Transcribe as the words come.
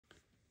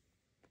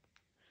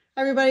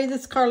Hi everybody,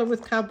 this is Carla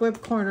with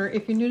Cobweb Corner.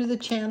 If you're new to the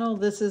channel,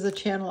 this is a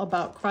channel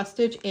about cross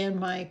stitch and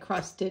my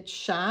cross stitch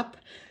shop.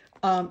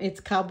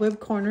 It's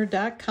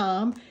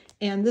cobwebcorner.com,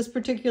 and this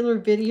particular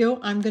video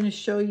I'm going to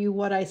show you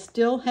what I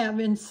still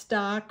have in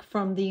stock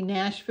from the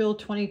Nashville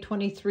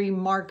 2023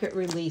 market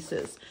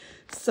releases.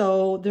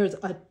 So there's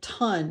a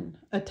ton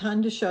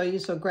to show you.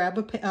 So grab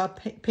a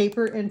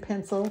paper and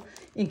pencil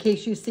in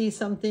case you see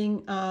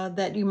something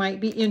that you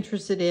might be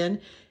interested in,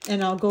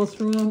 and I'll go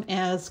through them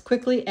as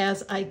quickly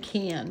as I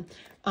can.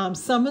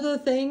 Some of the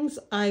things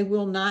I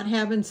will not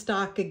have in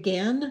stock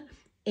again,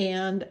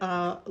 and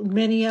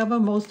many of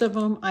them, most of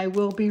them, I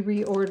will be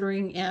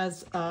reordering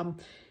as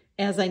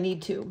I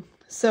need to.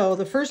 So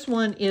the first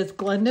one is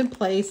Glendon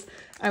Place.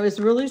 I was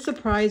really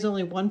surprised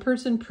only one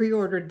person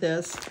pre-ordered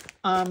this.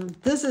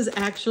 This is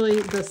actually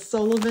the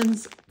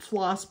Sullivan's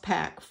floss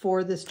pack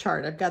for this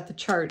chart. I've got the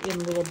chart in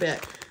a little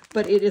bit,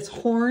 but it is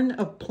Horn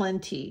of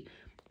Plenty.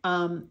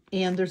 And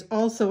there's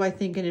also, I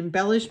think, an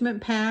embellishment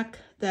pack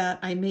that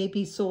I may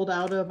be sold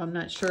out of. I'm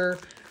not sure,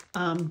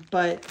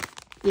 but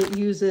it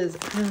uses,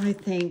 I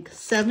think,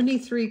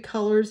 73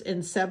 colors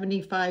and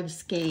 75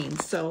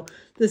 skeins. So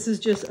this is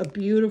just a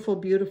beautiful,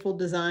 beautiful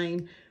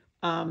design,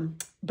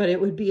 but it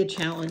would be a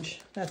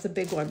challenge. That's a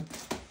big one.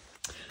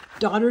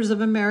 Daughters of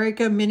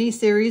America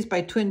mini-series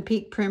by Twin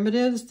Peak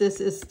Primitives.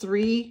 This is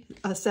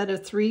a set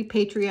of 3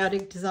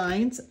 patriotic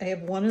designs. I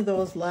have one of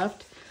those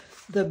left.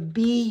 The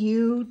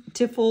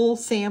Beautiful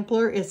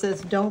sampler. It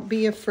says, "Don't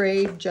be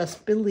afraid,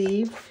 just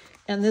believe."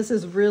 And this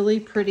is really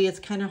pretty. It's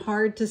kind of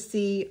hard to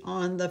see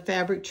on the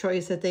fabric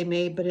choice that they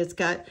made, but it's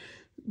got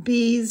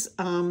bees,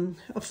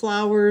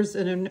 flowers,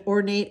 and an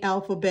ornate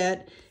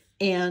alphabet,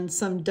 and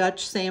some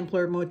Dutch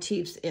sampler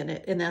motifs in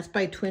it. And that's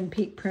by Twin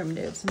Peak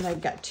Primitives. And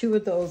I've got 2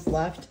 of those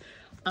left.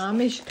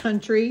 Amish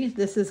Country.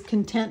 This is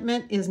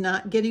contentment is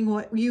not getting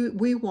what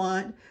we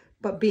want,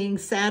 but being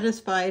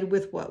satisfied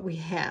with what we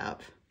have.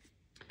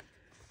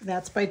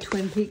 That's by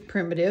Twin Peak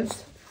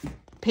Primitives.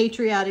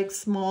 Patriotic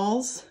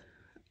Smalls.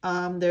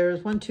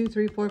 There's 1, 2,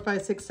 3, 4,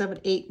 5, 6, 7,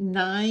 8,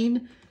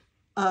 9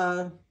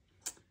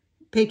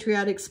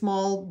 patriotic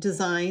small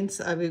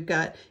designs. We've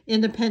got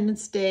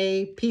Independence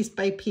Day, Piece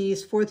by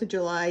Piece, 4th of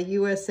July,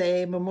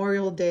 USA,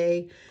 Memorial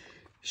Day,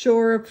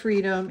 Shore of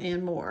Freedom,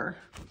 and more.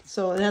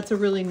 So that's a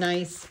really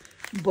nice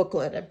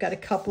booklet. I've got a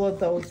couple of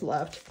those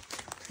left.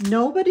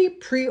 Nobody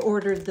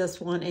pre-ordered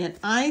this one, and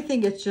I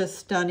think it's just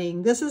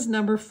stunning. This is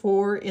number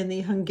 4 in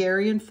the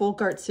Hungarian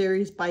Folk Art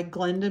series by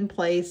Glendon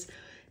Place.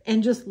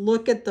 And just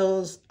look at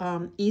those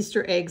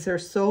Easter eggs. They're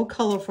so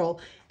colorful.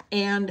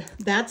 And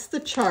that's the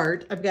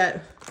chart. I've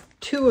got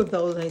 2 of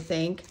those, I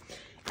think.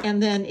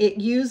 And then it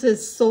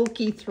uses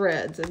sulky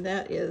threads, and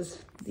that is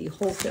the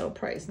wholesale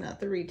price, not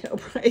the retail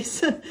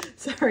price.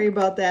 Sorry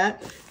about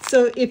that.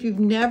 So if you've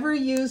never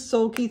used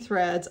sulky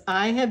threads,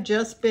 I have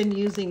just been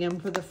using them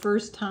for the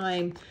first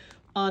time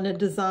on a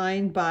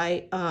design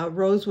by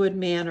Rosewood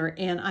Manor,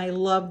 and I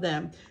love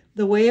them.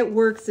 The way it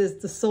works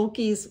is the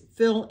sulkies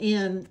fill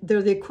in,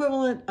 they're the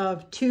equivalent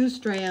of 2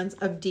 strands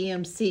of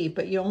DMC,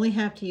 but you only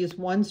have to use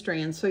 1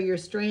 strand, so your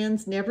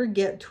strands never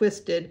get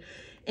twisted,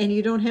 and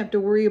you don't have to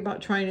worry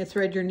about trying to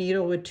thread your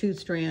needle with 2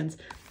 strands.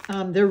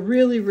 They're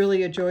really,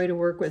 really a joy to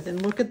work with,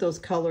 and look at those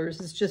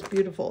colors. It's just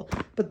beautiful.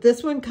 But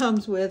this one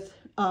comes with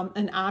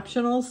an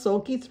optional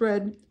sulky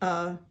thread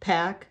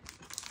pack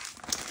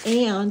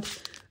and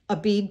a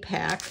bead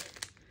pack,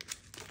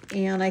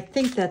 and I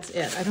think that's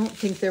it. I don't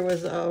think there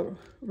was a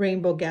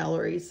Rainbow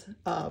Galleries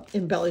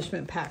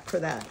embellishment pack for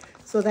that.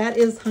 So that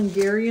is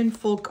Hungarian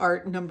Folk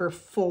Art number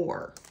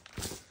 4.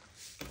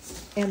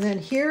 And then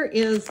here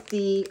is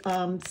the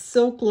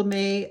Silk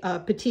Lame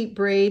Petite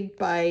Braid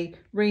by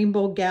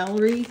Rainbow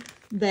Gallery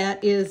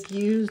that is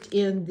used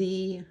in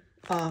the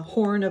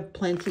Horn of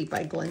Plenty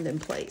by Glendon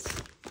Place.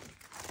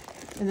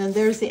 And then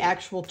there's the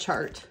actual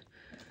chart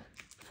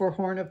for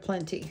Horn of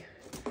Plenty.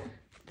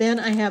 Then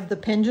I have the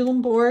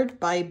Pendulum Board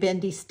by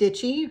Bendy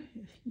Stitchy.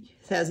 It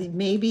says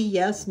maybe,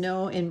 yes,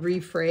 no, and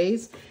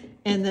rephrase.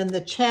 And then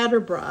the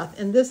Chatterbroth.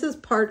 And this is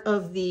part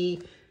of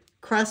the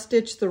Cross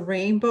Stitch the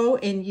Rainbow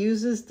and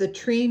uses the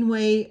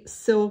Treenway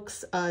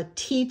Silks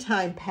Tea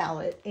Time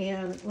palette.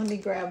 And let me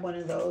grab one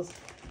of those.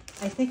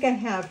 I think I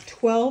have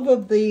 12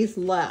 of these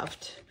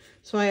left.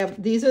 So I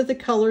have, these are the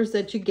colors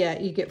that you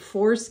get. You get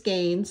 4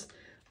 skeins,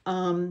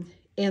 and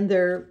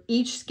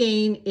each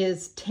skein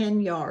is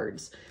 10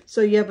 yards.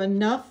 So you have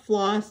enough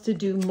floss to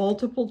do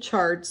multiple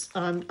charts.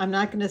 I'm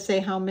not going to say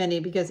how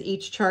many because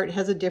each chart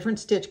has a different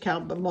stitch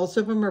count, but most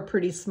of them are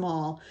pretty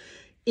small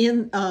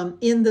in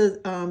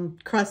the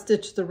Cross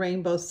Stitch the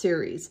Rainbow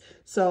series.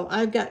 So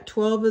I've got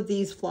 12 of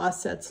these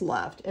floss sets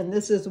left, and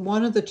this is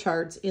one of the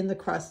charts in the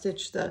Cross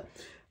Stitch the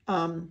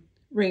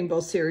Rainbow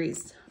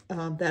series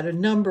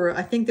that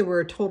I think there were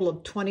a total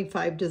of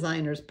 25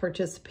 designers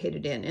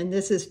participated in, and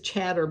this is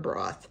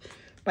Chatterbroth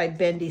by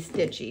Bendy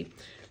Stitchy.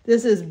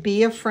 This is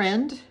Be a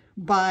Friend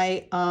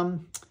by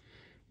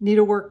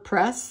Needlework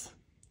Press.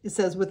 It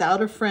says,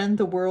 "Without a friend,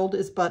 the world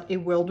is but a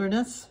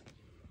wilderness."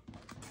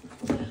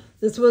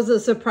 This was a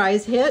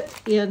surprise hit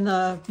in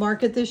the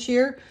market this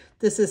year.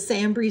 This is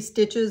Sambry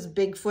Stitches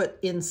Bigfoot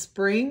in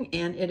Spring,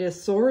 and it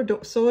is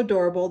so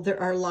adorable. There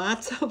are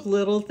lots of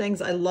little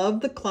things. I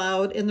love the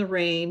cloud and the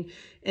rain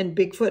and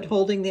Bigfoot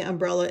holding the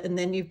umbrella. And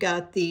then you've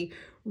got the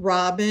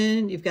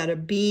robin, you've got a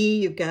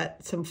bee, you've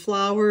got some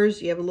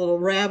flowers, you have a little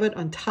rabbit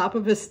on top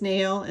of a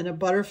snail and a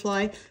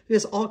butterfly.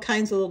 There's all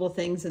kinds of little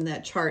things in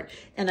that chart.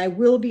 And I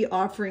will be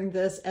offering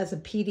this as a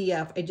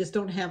PDF. I just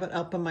don't have it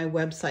up on my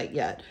website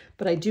yet,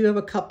 but I do have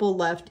a couple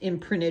left in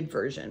printed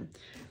version.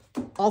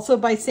 Also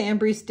by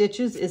Sambry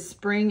Stitches is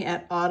Spring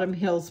at Autumn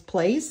Hills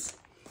Place.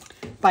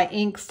 By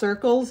Ink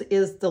Circles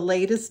is the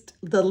Least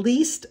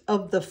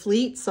of the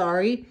Fleet,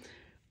 sorry.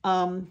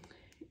 And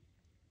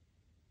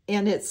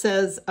it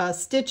says,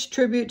 Stitch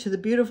tribute to the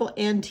beautiful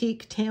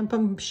antique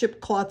Tampum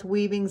shipcloth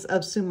weavings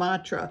of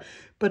Sumatra,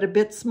 but a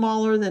bit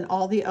smaller than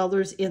all the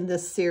others in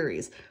this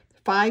series.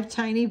 5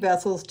 tiny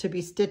vessels to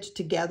be stitched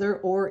together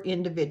or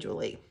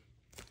individually.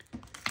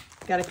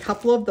 Got a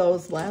couple of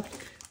those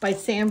left. By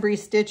Sambry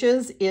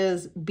Stitches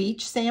is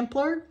Beach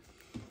Sampler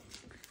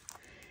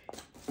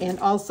and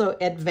also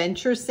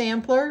Adventure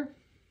Sampler.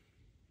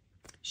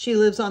 She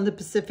lives on the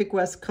Pacific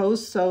West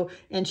Coast,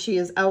 and she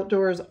is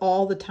outdoors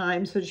all the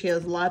time, so she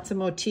has lots of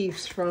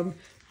motifs from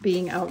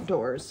being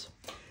outdoors.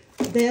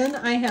 Then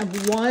I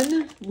have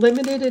one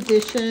limited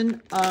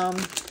edition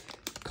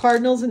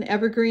Cardinals and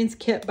Evergreens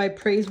kit by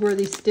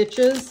Praiseworthy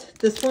Stitches.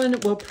 This one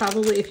will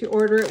probably, if you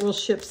order it, will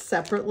ship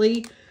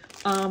separately.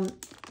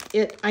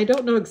 I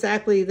don't know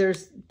exactly,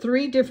 there's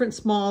 3 different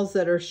smalls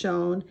that are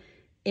shown,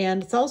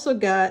 and it's also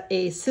got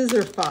a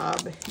scissor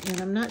fob,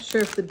 and I'm not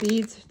sure if the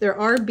beads, there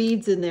are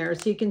beads in there,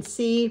 so you can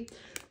see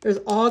there's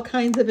all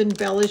kinds of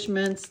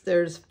embellishments.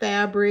 There's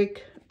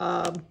fabric,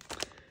 I'm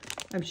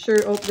sure,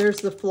 oh,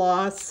 there's the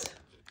floss,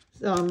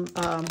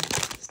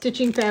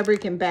 stitching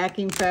fabric and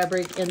backing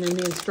fabric, and then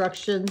the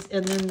instructions,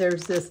 and then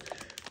there's this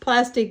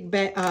plastic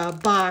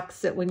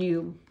box that when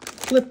you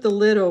flip the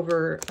lid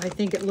over, I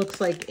think it looks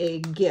like a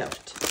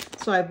gift.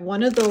 So I have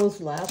one of those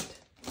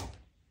left,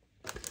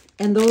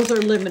 and those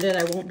are limited.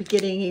 I won't be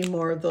getting any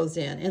more of those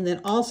in. And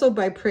then also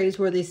by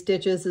Praiseworthy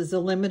Stitches is a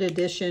limited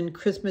edition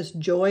Christmas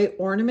Joy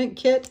ornament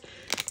kit.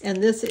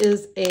 And this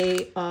is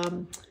a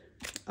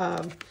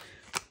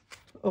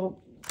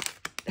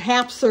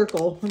half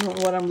circle, I don't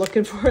know what I'm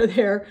looking for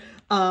there,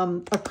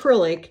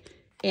 acrylic.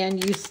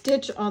 And you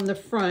stitch on the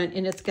front,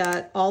 and it's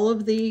got all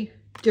of the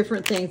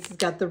different things. It's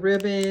got the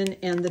ribbon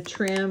and the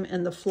trim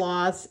and the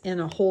floss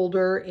and a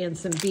holder and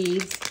some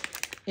beads.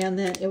 And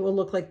then it will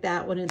look like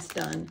that when it's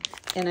done.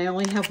 And I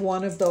only have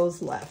one of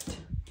those left.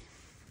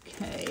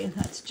 Okay,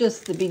 that's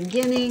just the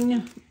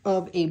beginning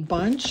of a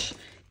bunch.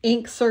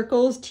 Ink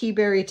Circles Tea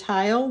Berry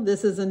Tile.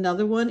 This is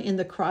another one in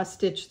the Cross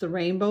Stitch the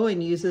Rainbow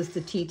and uses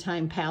the Tea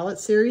Time Palette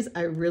series.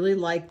 I really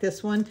like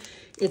this one.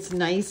 It's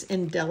nice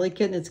and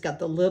delicate. And it's got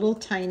the little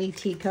tiny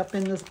teacup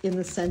in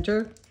the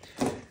center.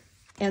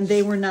 And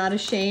They Were Not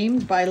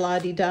Ashamed by La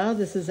Di Da.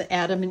 This is an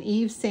Adam and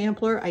Eve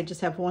sampler. I just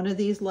have one of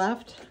these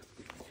left.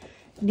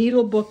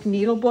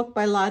 Needlebook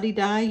by La Di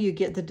Da. You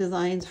get the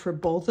designs for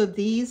both of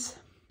these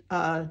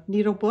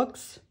needle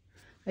books.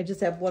 I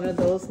just have one of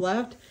those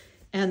left.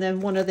 And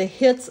then one of the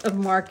hits of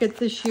market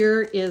this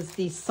year is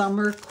the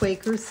Summer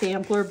Quaker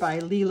Sampler by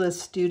Leela's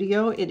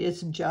Studio. It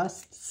is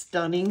just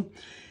stunning.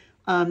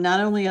 Not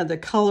only are the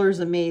colors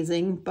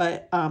amazing,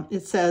 but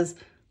it says,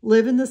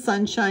 live in the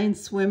sunshine,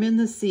 swim in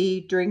the sea,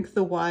 drink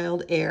the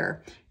wild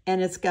air.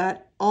 And it's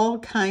got all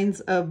kinds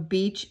of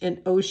beach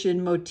and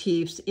ocean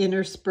motifs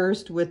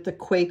interspersed with the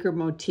Quaker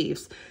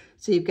motifs.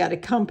 So you've got a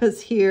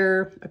compass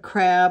here, a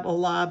crab, a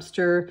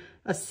lobster,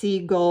 a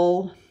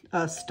seagull,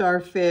 a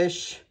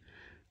starfish,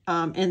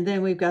 and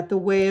then we've got the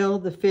whale,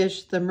 the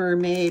fish, the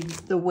mermaid,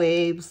 the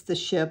waves, the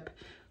ship,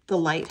 the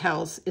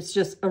lighthouse. It's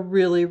just a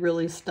really,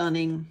 really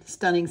stunning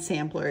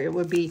sampler. It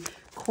would be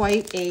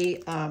quite a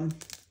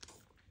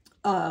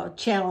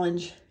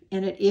challenge.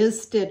 And it is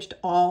stitched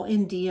all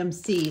in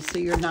DMC, so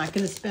you're not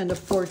going to spend a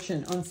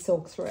fortune on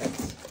silk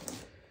threads.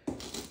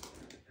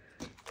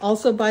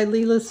 Also by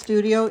Leela's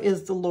Studio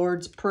is the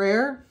Lord's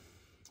Prayer.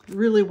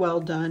 Really well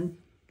done.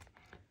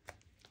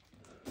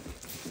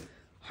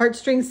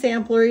 Heartstring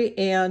Samplery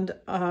and,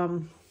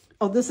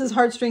 this is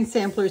Heartstring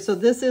Samplery. So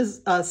this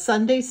is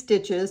Sunday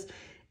Stitches,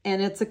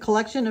 and it's a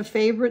collection of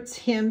favorites,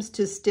 hymns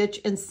to stitch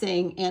and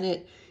sing, and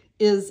it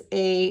is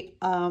a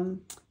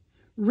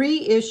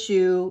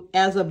reissue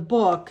as a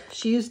book.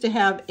 She used to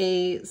have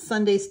a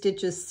Sunday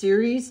Stitches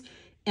series,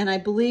 and I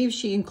believe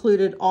she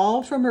included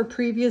all from her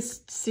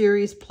previous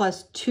series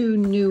plus 2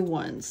 new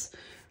ones.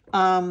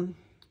 Doesn't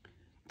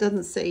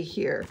say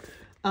here,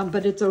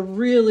 but it's a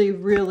really,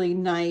 really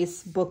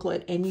nice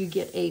booklet, and you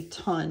get a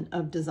ton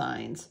of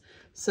designs.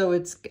 So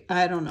it's,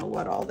 I don't know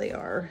what all they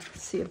are.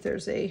 Let's see if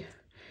there's it's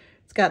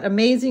got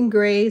Amazing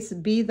Grace,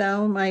 Be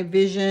Thou My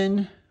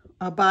Vision,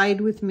 Abide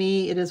With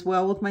Me, It Is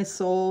Well With My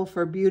Soul,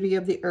 For Beauty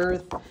of the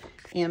Earth,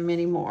 and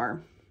many more.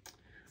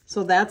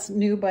 So that's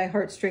new by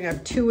Heartstring. I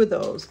have 2 of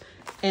those.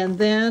 And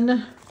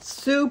then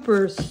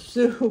super,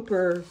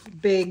 super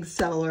big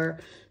seller,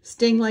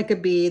 Sting Like a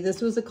Bee. This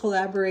was a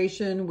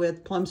collaboration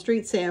with Plum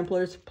Street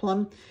Samplers.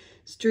 Plum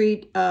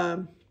Street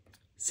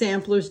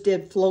Samplers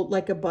did Float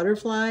Like a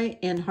Butterfly,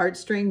 and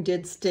Heartstring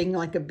did Sting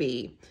Like a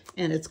Bee,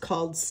 and it's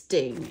called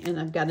Sting, and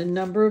I've got a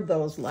number of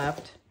those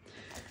left.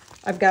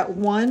 I've got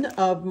one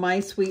of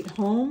My Sweet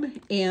Home,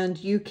 and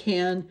you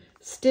can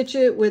stitch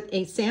it with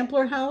a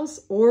sampler house,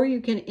 or you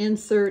can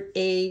insert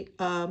a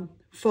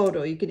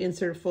photo. You can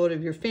insert a photo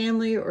of your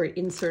family or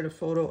insert a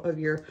photo of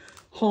your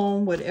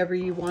home, whatever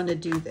you want to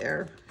do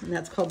there, and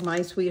that's called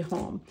My Sweet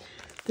Home.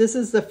 This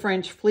is the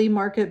French Flea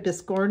Market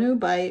Biscornu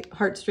by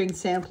Heartstring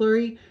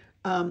Samplery.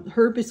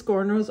 Her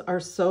biscornos are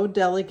so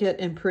delicate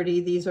and pretty.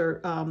 These are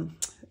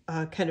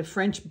kind of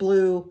French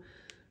blue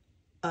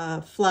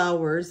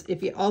flowers.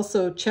 If you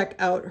also check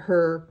out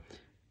her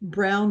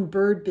Brown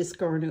Bird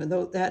Biscornu,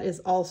 though, that is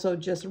also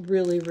just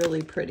really,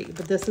 really pretty.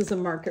 But this is a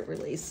market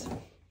release.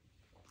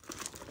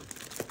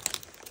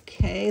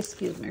 Okay,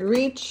 excuse my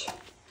reach.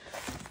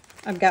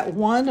 I've got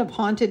one of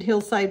Haunted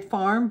Hillside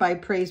Farm by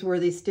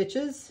Praiseworthy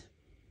Stitches.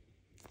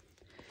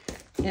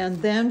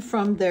 And then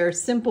from their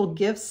Simple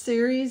Gifts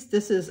series,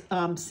 this is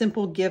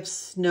Simple Gifts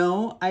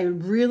Snow. I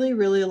really,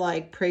 really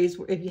like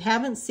Praiseworthy. If you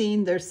haven't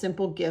seen their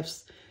Simple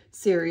Gifts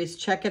series,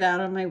 check it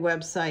out on my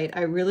website.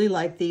 I really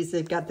like these.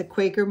 They've got the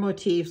Quaker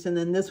motifs, and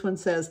then this one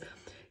says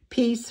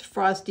Peace,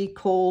 Frosty,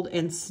 Cold,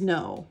 and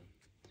Snow.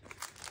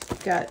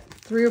 Got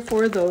 3 or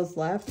 4 of those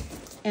left.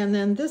 And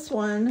then this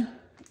one,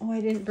 oh,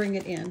 I didn't bring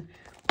it in.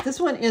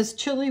 This one is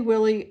Chilly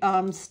Willy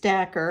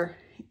Stacker,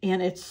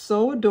 and it's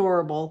so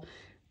adorable.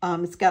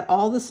 It's got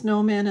all the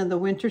snowmen and the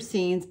winter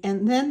scenes,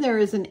 and then there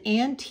is an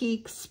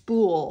antique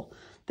spool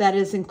that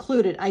is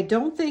included. I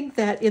don't think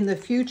that in the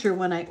future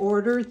when I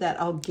order that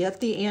I'll get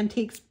the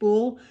antique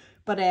spool,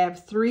 but I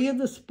have 3 of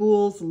the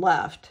spools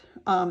left.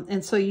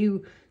 And so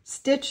you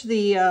stitch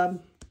the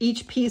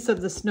each piece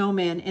of the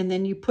snowman, and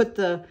then you put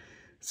the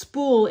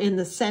spool in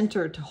the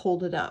center to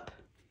hold it up.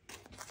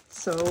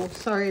 So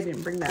sorry I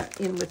didn't bring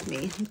that in with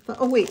me.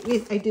 Oh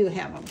wait, I do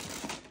have them.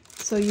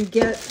 So you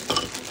get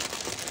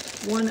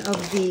one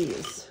of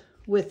these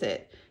with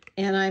it,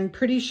 and I'm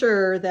pretty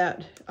sure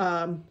that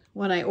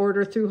when I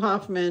order through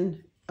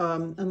Hoffman,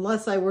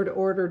 unless I were to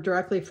order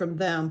directly from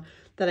them,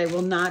 that I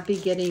will not be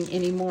getting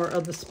any more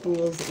of the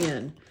spools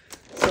in.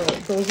 So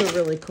those are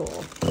really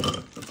cool.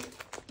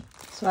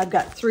 So I've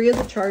got 3 of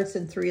the charts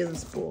and 3 of the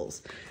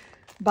spools.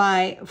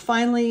 By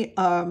finally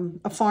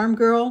a farm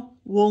girl,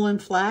 Wool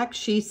and Flax.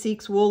 She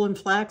seeks wool and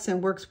flax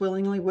and works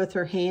willingly with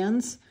her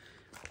hands.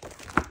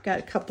 Got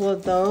a couple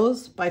of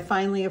those. By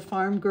Finally a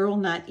Farm Girl,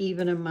 Not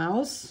Even a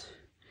Mouse.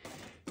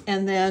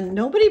 And then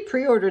nobody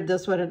pre-ordered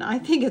this one, and I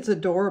think it's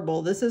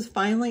adorable. This is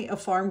Finally a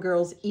Farm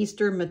Girl's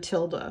Easter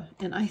Matilda,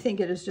 and I think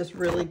it is just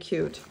really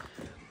cute.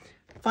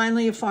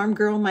 Finally a Farm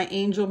Girl, My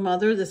Angel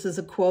Mother. This is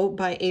a quote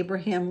by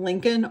Abraham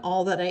Lincoln.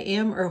 All that I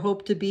am or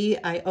hope to be,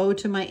 I owe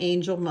to my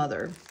angel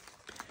mother.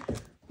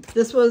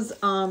 This was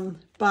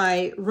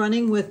by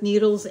Running with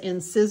Needles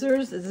and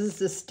Scissors. This is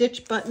the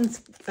Stitch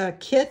Buttons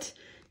kit.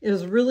 It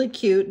was really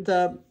cute.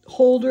 The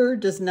holder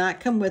does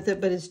not come with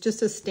it, but it's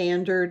just a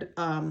standard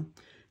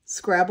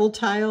Scrabble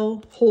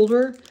tile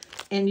holder.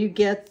 And you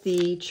get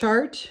the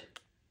chart,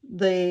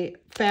 the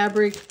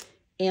fabric,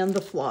 and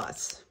the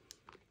floss.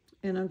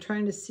 And I'm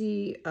trying to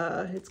see,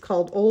 it's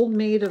called Old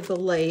Maid of the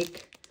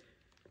Lake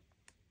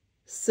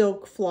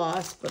Silk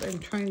Floss, but I'm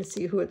trying to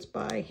see who it's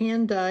by.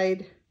 Hand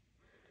dyed.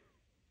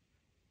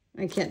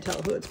 I can't tell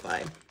who it's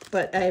by,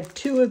 but I have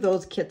 2 of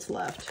those kits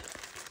left.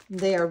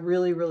 They are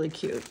really, really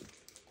cute.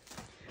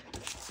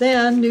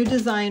 Then, new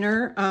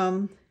designer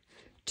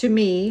to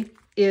me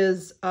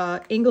is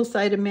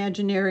Ingleside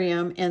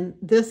Imaginarium, and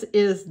this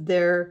is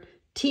their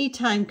Tea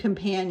Time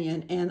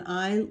Companion, and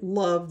I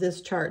love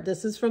this chart.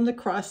 This is from the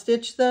Cross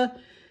Stitch the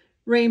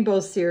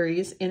Rainbow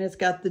series, and it's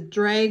got the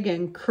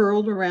dragon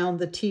curled around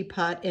the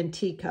teapot and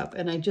teacup,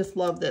 and I just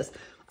love this.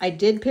 I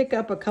did pick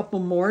up a couple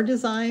more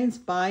designs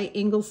by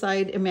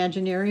Ingleside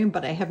Imaginarium,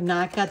 but I have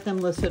not got them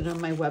listed on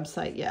my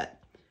website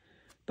yet.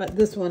 But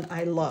this one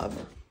I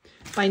love.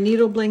 By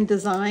Needle Bling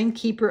Design,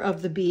 Keeper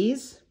of the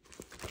Bees.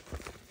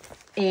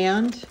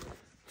 And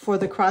for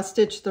the Cross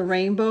Stitch the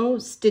Rainbow,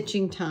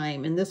 Stitching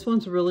Time. And this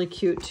one's really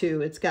cute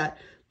too. It's got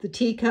the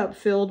teacup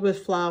filled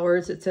with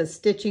flowers. It says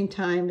Stitching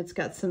Time. It's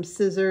got some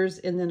scissors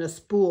and then a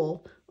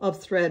spool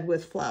of thread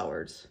with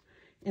flowers.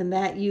 And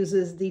that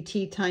uses the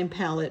Tea Time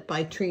palette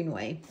by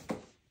Treenway.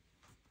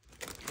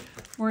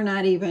 We're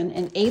not even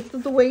an 1/8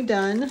 of the way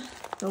done.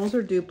 Those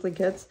are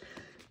duplicates.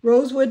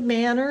 Rosewood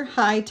Manor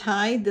High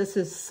Tide. This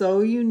is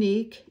so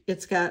unique.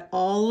 It's got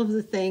all of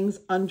the things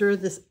under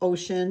this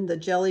ocean, the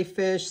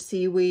jellyfish,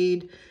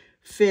 seaweed,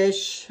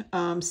 fish,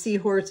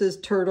 seahorses,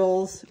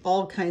 turtles,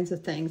 all kinds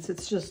of things.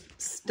 It's just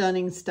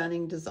stunning,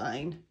 stunning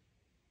design.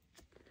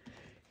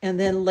 And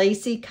then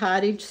Lacy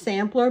Cottage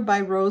Sampler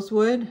by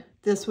Rosewood.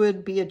 This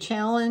would be a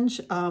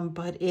challenge,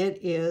 but it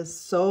is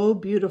so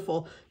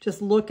beautiful.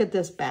 Just look at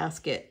this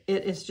basket.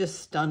 It is just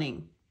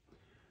stunning.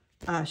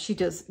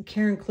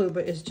 Karen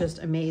Kluba is just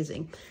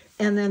amazing.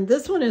 And then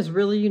this one is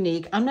really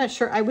unique. I'm not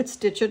sure I would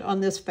stitch it on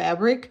this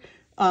fabric,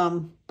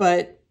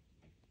 but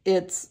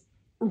it's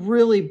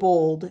really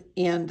bold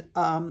and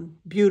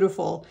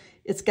beautiful.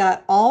 It's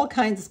got all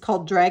kinds, it's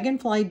called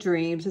Dragonfly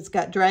Dreams. It's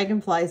got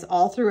dragonflies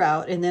all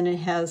throughout, and then it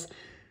has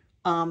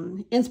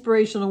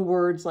inspirational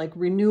words like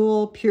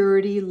renewal,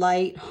 purity,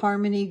 light,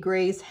 harmony,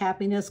 grace,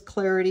 happiness,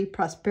 clarity,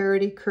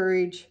 prosperity,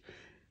 courage,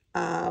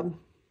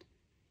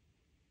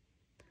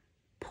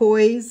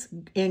 poise,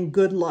 and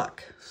good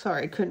luck.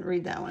 Sorry, I couldn't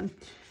read that one.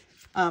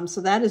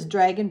 So that is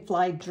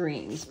Dragonfly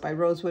Dreams by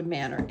Rosewood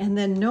Manor. And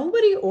then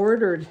nobody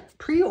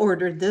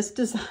pre-ordered this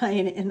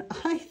design, and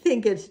I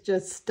think it's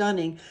just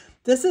stunning.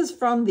 This is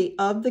from the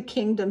Of the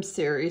Kingdom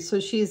series. So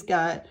she's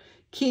got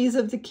Keys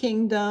of the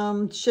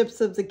Kingdom,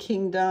 Ships of the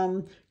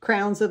Kingdom,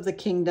 Crowns of the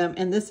Kingdom,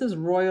 and this is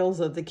Royals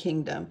of the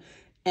Kingdom.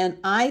 And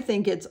I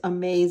think it's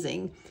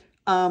amazing.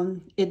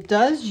 It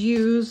does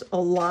use a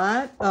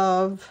lot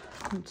of,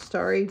 I'm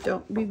sorry,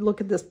 don't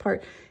look at this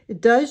part. It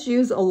does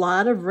use a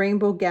lot of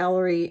Rainbow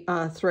Gallery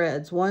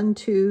threads. 1,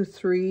 2,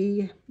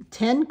 3,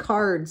 10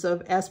 cards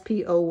of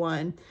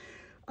SP01.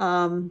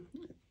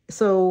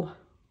 So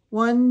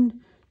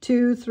 1,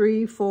 2,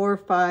 3, 4,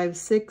 5,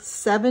 6,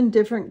 7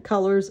 different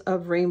colors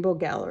of Rainbow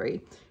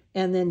Gallery,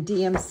 and then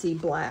DMC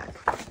black.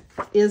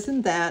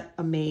 Isn't that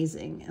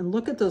amazing? And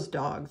look at those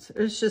dogs.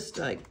 It's just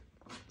like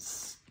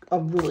a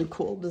really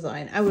cool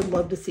design. I would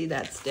love to see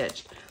that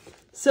stitched.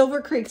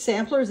 Silver Creek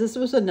Samplers. This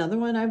was another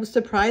one. I was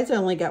surprised I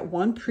only got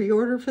one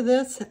pre-order for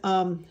this,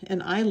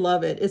 and I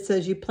love it. It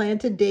says, you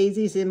planted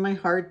daisies in my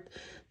heart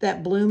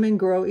that bloom and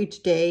grow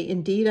each day.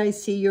 Indeed, I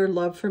see your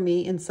love for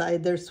me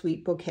inside their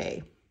sweet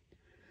bouquet.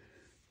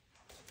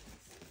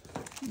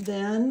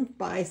 Then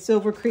by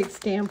Silver Creek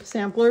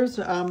Samplers,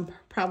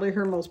 probably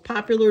her most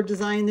popular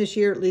design this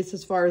year, at least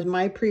as far as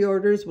my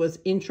pre-orders, was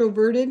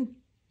Introverted.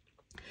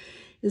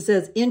 It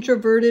says,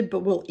 introverted, but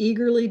will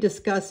eagerly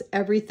discuss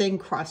everything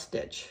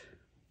cross-stitch.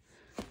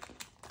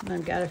 And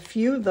I've got a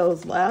few of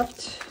those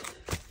left.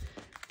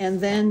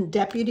 And then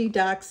Deputy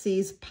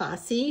Doxy's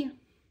Posse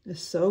is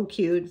so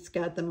cute. It's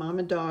got the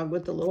mama dog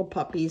with the little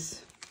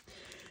puppies.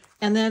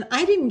 And then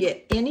I didn't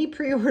get any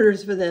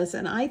pre-orders for this,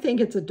 and I think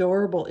it's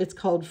adorable. It's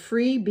called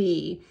Free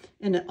Bee,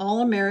 an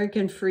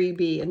all-American free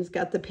bee, and it's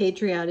got the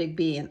patriotic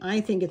bee, and I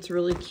think it's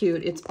really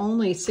cute. It's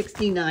only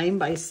 69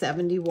 by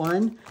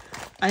 71.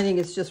 I think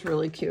it's just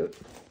really cute.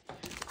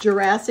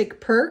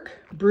 Jurassic Perk,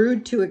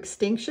 Brood to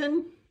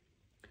Extinction.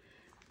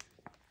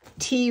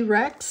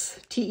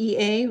 T-Rex,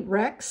 T-E-A,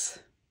 Rex.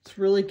 It's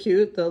really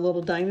cute, the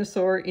little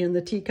dinosaur in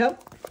the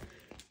teacup.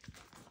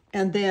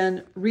 And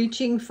then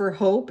Reaching for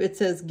Hope, it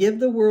says, give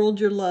the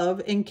world your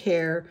love and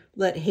care.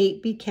 Let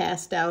hate be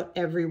cast out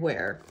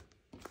everywhere.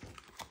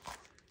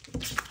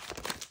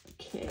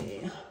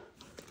 Okay.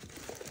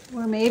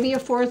 We're maybe a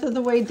fourth of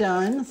the way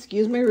done.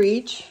 Excuse my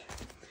reach.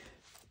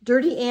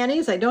 Dirty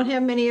Annie's, I don't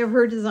have many of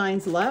her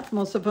designs left.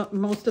 Most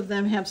of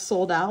them have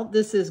sold out.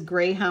 This is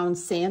Greyhound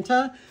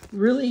Santa.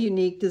 Really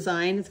unique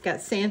design. It's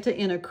got Santa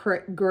in a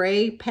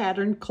gray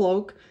patterned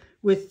cloak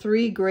with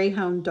 3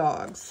 greyhound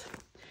dogs.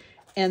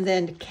 And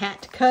then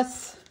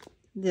Cactus,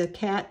 the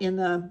cat in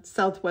the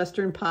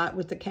southwestern pot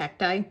with the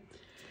cacti.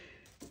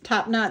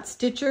 Top Knot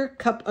Stitcher,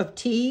 Cup of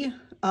Tea,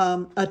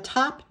 a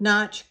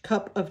top-notch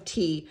cup of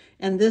tea.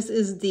 And this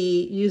is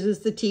uses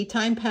the Tea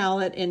Time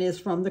palette and is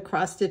from the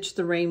Cross Stitch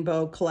the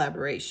Rainbow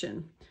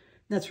collaboration.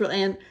 That's real.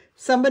 And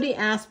somebody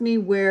asked me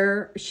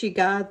where she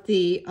got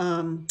the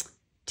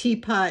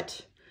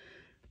teapot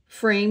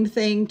frame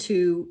thing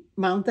to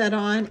mount that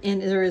on,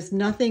 and there is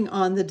nothing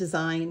on the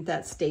design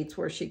that states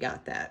where she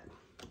got that.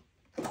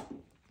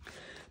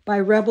 By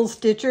Rebel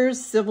Stitchers,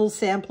 Civil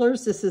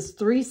Samplers. This is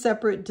 3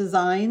 separate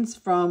designs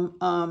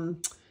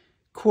from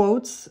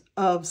quotes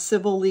of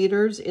civil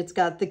leaders. It's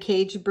got The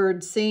Caged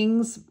Bird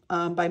Sings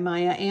by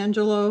Maya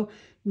Angelou.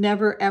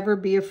 Never ever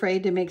be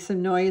afraid to make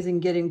some noise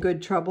and get in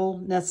good trouble,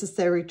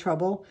 necessary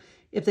trouble.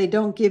 If they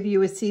don't give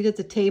you a seat at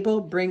the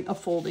table, bring a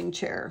folding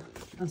chair.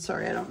 I'm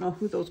sorry, I don't know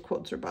who those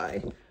quotes are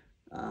by.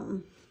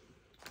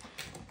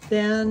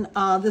 Then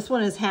this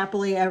one is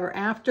Happily Ever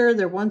After.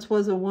 There once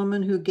was a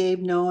woman who gave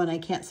no, and I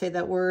can't say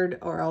that word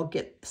or I'll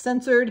get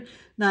censored.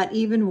 Not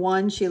even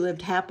one. She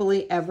lived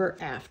happily ever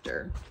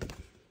after.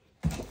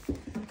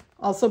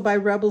 Also by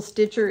Rebel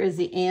Stitcher is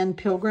the Anne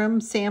Pilgrim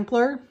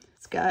sampler.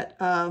 It's got,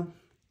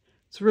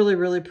 it's really,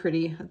 really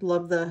pretty. I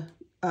love the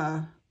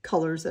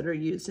colors that are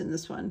used in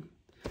this one.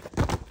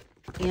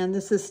 And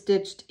this is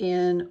stitched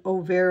in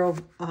Overo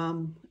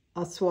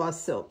Assois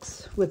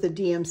silks with a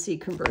DMC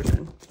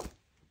conversion.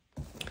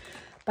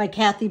 By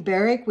Kathy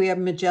Barrick, we have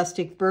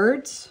Majestic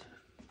Birds.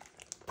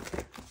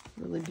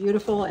 Really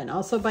beautiful. And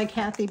also by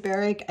Kathy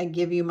Barrick, I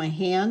Give You My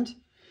Hand.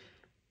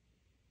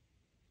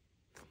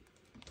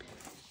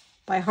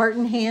 By Heart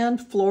and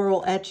Hand,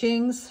 Floral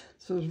Etchings.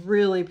 So it's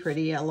really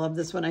pretty. I love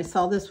this one. I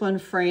saw this one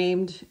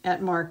framed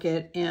at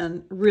market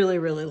and really,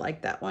 really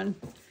like that one.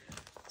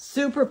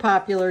 Super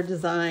popular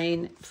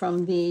design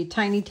from the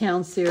Tiny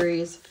Town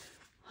series.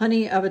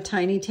 Honey of a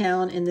Tiny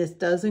Town, and this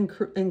does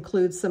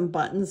include some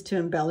buttons to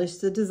embellish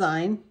the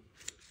design.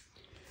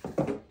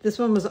 This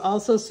one was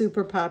also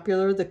super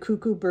popular, the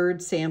Cuckoo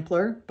Bird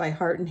Sampler by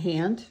Heart and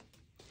Hand.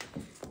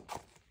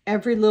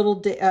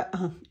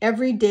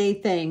 everyday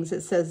things.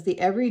 It says the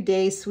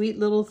everyday sweet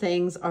little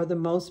things are the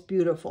most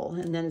beautiful.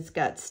 And then it's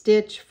got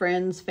stitch,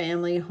 friends,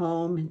 family,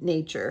 home,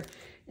 nature.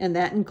 And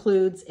that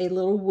includes a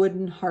little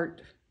wooden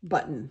heart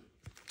button.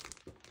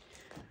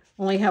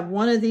 Only have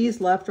one of these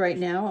left right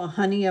now, a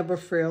honey of a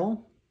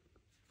frill.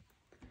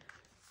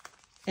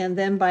 And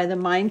then by the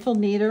Mindful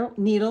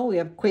Needle, we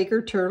have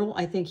Quaker Turtle.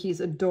 I think he's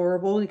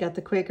adorable. You got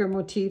the Quaker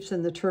motifs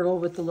and the turtle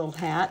with the little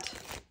hat.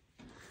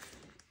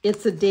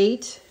 It's a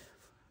Date,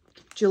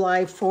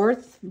 July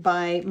 4th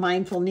by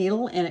Mindful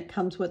Needle, and it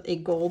comes with a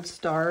gold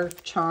star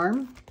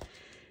charm.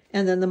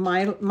 And then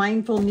the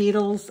Mindful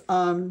Needles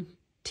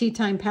Tea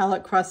Time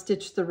Palette Cross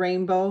Stitch the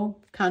Rainbow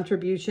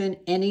contribution,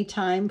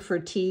 Anytime for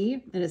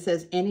Tea. And it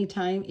says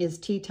anytime is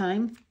tea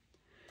time.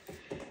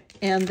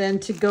 And then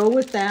to go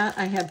with that,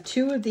 I have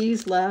two of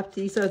these left.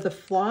 These are the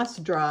floss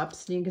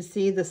drops. You can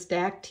see the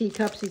stacked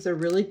teacups. These are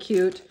really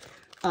cute.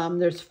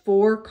 There's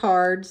 4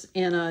 cards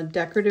and a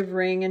decorative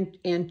ring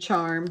and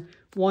charm,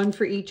 one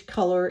for each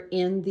color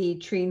in the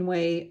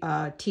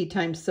Treenway Tea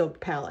Time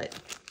Silk palette.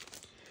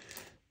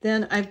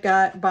 Then I've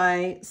got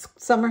by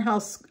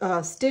Summerhouse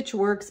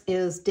Stitchworks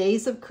is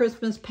Days of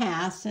Christmas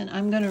Past, and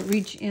I'm going to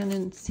reach in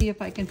and see if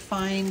I can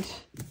find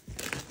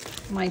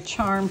my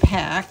charm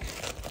pack.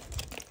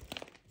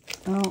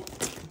 Oh,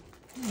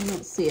 I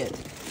don't see it.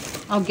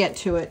 I'll get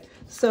to it.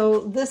 So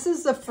this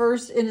is the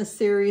first in a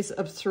series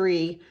of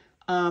 3.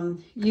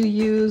 I'm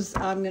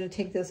going to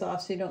take this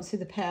off so you don't see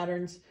the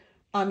patterns.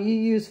 You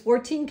use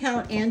 14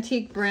 count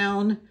antique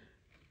brown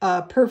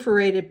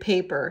perforated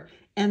paper.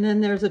 And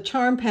then there's a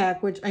charm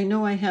pack, which I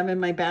know I have in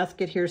my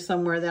basket here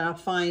somewhere that I'll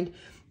find.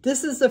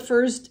 This is the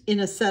first in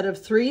a set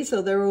of 3,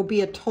 so there will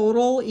be a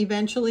total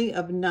eventually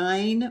of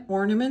 9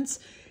 ornaments.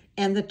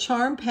 And the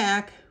charm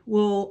pack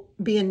will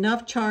be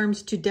enough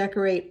charms to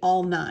decorate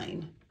all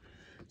 9.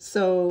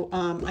 So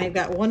I've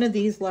got one of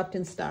these left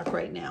in stock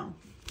right now.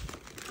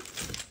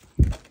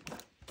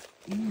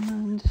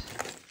 And,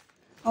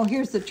 oh,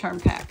 here's the charm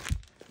pack.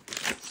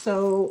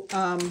 So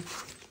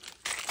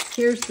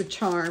here's the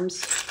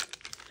charms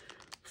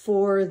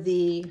for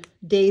the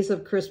Days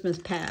of Christmas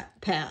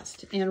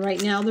Past. And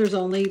right now there's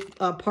only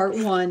part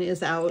 1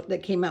 is out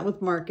that came out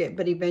with Market,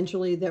 but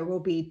eventually there will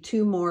be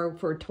 2 more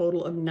for a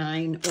total of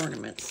 9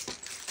 ornaments.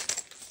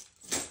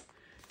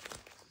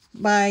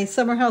 By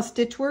Summerhouse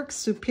Stitchworks,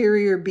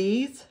 Superior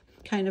Bees,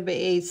 kind of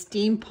a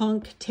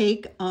steampunk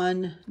take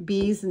on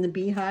bees in the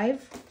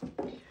beehive.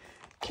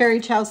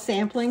 Carriage House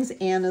Samplings,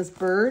 Anna's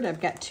Bird. I've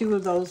got 2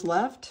 of those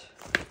left.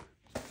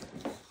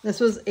 This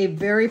was a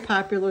very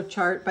popular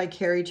chart by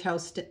Carriage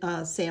House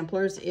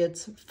Samplers.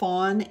 It's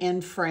Fawn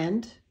and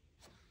Friend.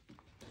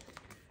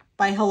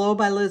 By Hello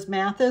by Liz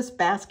Mathis,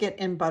 Basket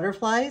and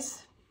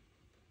Butterflies.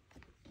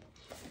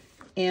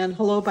 And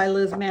Hello by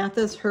Liz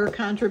Mathis, her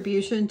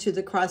contribution to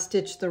the Cross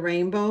Stitch the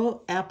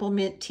Rainbow, Apple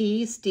Mint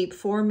Tea, steep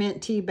 4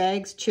 mint tea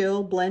bags,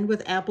 chill, blend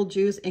with apple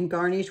juice, and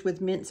garnish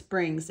with mint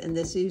springs. And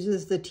this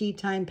uses the Tea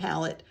Time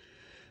palette,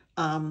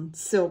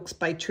 Silks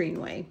by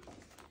Treenway.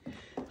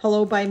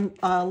 Hello by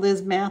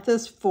Liz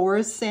Mathis,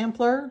 Forest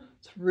Sampler.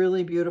 It's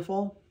really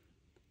beautiful.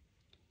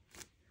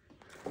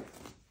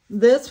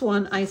 This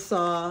one I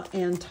saw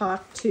and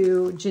talked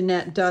to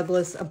Jeanette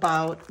Douglas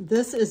about.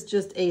 This is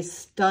just a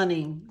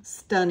stunning,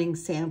 stunning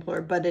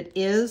sampler, but it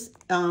is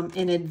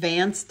an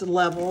advanced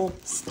level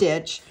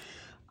stitch.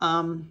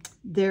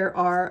 There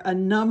are a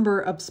number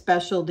of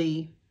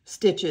specialty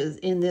stitches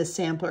in this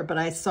sampler, but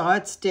I saw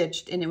it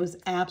stitched and it was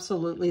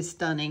absolutely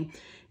stunning.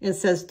 It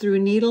says, through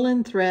needle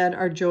and thread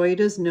our joy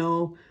does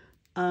know,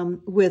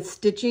 with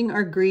stitching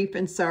our grief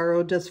and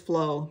sorrow does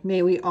flow.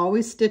 May we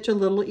always stitch a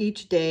little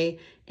each day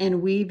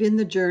and weave in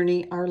the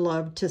journey our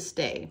love to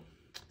stay.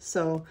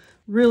 So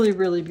really,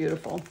 really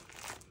beautiful.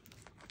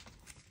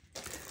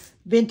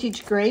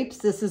 Vintage Grapes.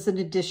 This is an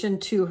addition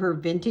to her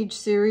vintage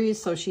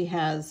series. So she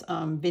has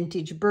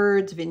vintage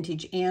birds,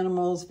 vintage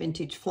animals,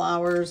 vintage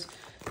flowers,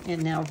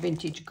 and now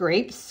vintage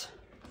grapes.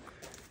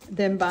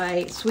 Then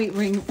by Sweet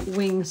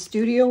Wing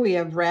Studio, we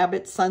have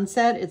Rabbit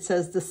Sunset. It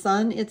says, the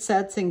sun, it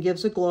sets and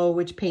gives a glow,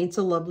 which paints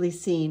a lovely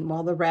scene,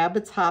 while the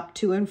rabbits hop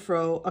to and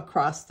fro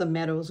across the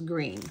meadows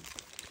green.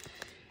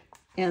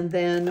 And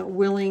then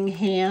Willing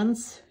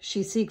Hands.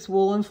 She seeks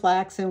wool and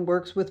flax and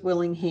works with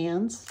willing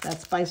hands.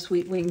 That's by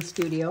Sweet Wing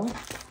Studio.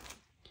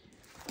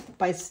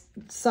 By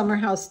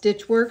Summerhouse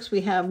Stitchworks,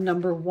 we have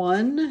number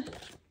 1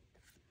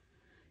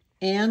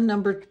 and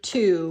number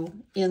 2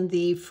 in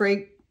the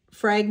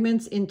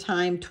Fragments in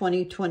Time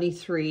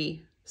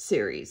 2023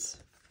 series.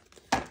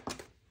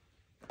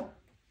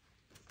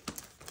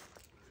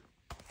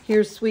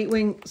 Here's Sweet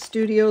Wing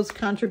Studios'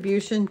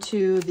 contribution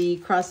to the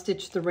Cross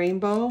Stitch the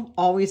Rainbow,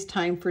 Always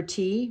Time for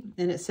Tea.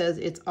 And it says,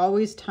 it's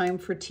always time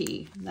for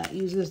tea. That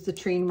uses the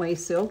Treenway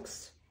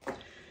silks.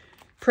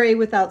 Pray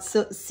Without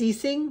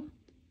Ceasing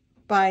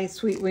by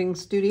Sweet Wing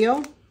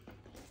Studio.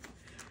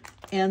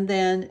 And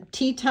then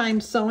Tea Time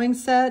Sewing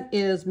Set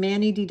is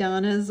Manny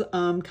DiDonna's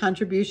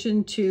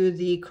contribution to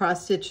the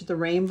Cross Stitch the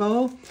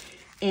Rainbow.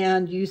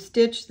 And you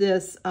stitch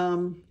this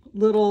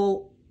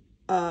little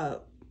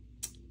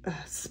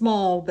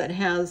small that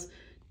has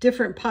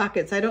different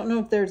pockets. I don't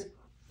know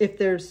if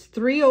there's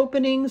 3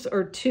 openings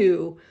or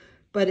 2,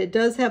 but it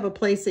does have a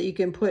place that you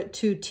can put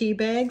 2 tea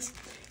bags.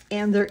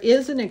 And there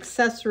is an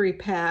accessory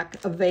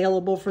pack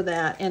available for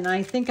that. And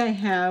I think I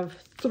have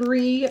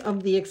 3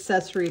 of the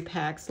accessory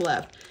packs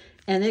left.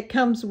 And it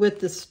comes with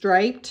the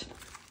striped,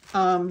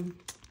 I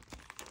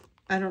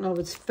don't know if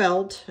it's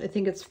felt. I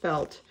think it's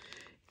felt.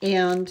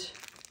 And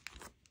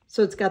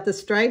so it's got the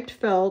striped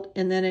felt,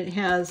 and then it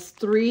has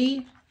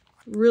 3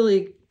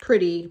 really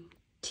pretty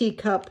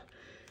teacup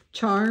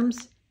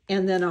charms,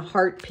 and then a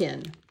heart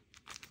pin.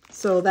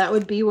 So that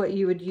would be what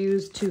you would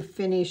use to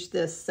finish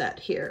this set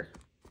here.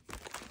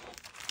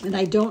 And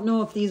I don't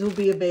know if these will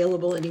be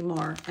available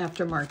anymore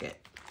aftermarket.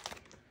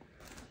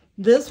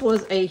 This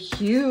was a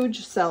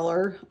huge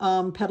seller.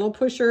 Pedal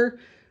Pusher.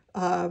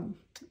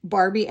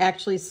 Barbie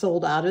actually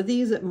sold out of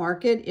these at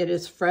market. It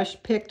is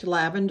fresh picked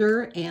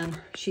lavender, and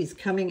she's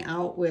coming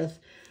out with,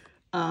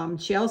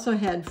 she also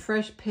had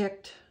fresh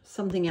picked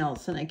something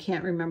else, and I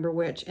can't remember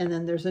which. And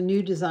then there's a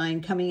new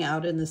design coming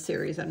out in the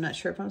series. I'm not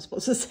sure if I'm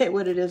supposed to say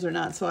what it is or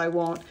not, so I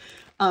won't.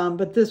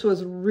 But this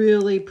was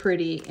really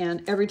pretty,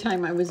 and every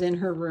time I was in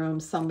her room,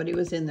 somebody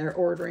was in there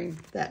ordering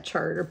that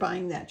chart or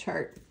buying that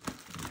chart.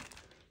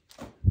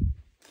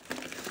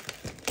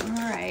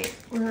 All right,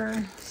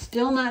 we're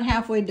still not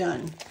halfway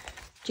done.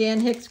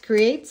 Jan Hicks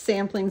Creates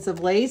Samplings of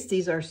Lace.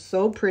 These are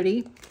so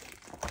pretty.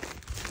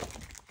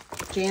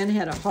 Jan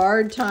had a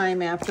hard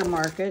time after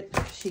market.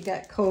 She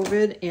got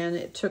COVID, and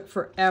it took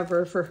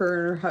forever for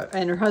her,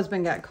 and her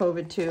husband got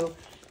COVID too.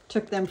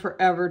 Took them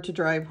forever to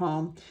drive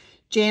home.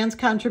 Jan's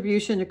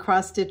contribution to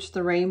Cross Stitch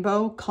the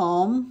Rainbow,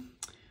 Calm.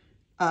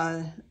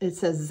 It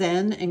says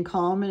Zen and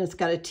Calm, and it's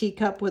got a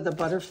teacup with a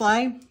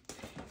butterfly.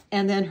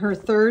 And then her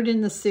third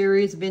in the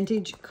series,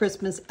 Vintage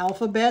Christmas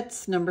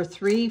Alphabets, number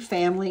 3,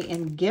 Family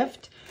and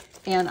Gift.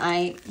 And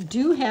I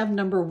do have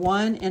number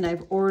 1, and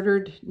I've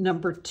ordered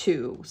number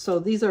 2. So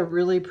these are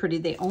really pretty.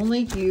 They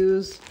only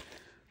use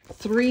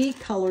 3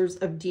 colors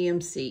of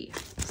DMC.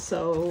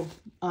 So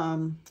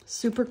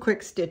super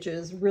quick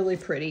stitches, really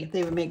pretty.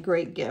 They would make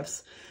great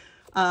gifts.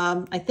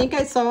 I think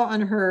I saw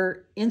on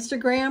her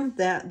Instagram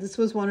that this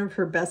was one of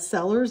her best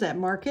sellers at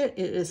market.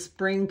 It is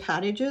Spring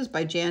Cottages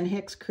by Jan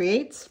Hicks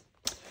Creates.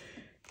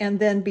 And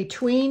then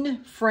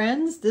Between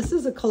Friends, this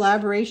is a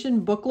collaboration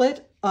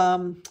booklet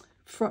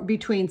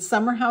between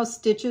Summer House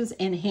Stitches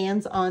and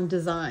Hands-On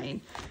Design.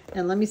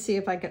 And let me see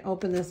if I can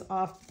open this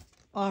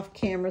off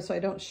camera so I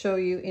don't show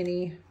you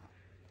any.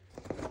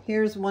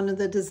 Here's one of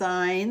the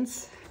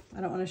designs.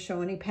 I don't want to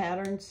show any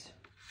patterns.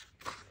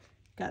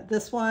 Got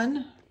this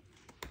one.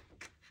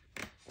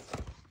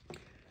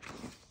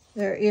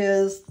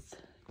 Those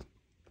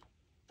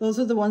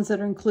are the ones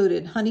that are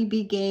included.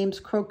 Honeybee Games,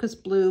 Crocus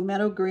Blue,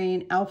 Meadow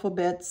Green,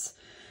 Alphabets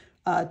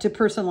to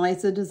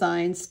personalize the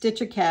design,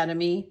 Stitch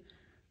Academy,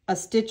 a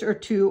stitch or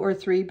 2 or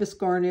 3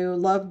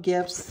 Biscornu, Love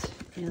Gifts,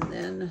 and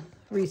then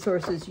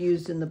resources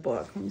used in the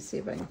book. Let me see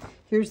if I can.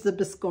 Here's the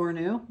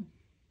Biscornu.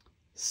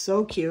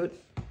 So cute.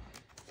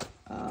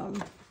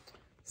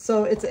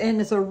 So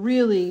it's a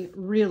really,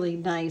 really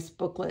nice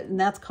booklet, and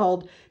that's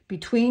called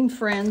Between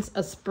Friends,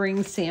 a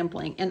Spring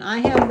Sampling. And I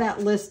have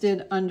that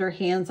listed under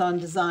Hands-On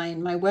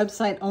Design. My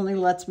website only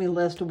lets me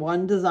list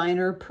 1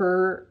 designer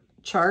per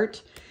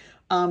chart,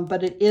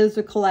 but it is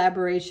a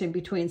collaboration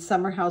between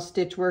Summer House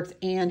Stitchworks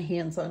and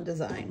Hands-On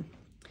Design.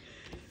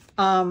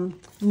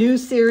 New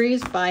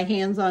series by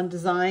Hands-On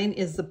Design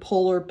is the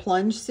Polar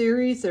Plunge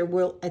series. There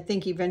will, I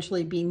think,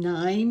 eventually be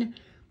 9.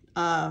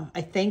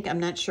 I think, I'm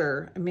not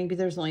sure. Maybe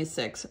there's only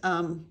 6.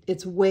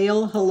 It's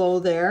Whale Hello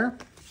There,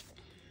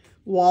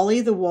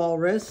 Wally the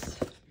Walrus,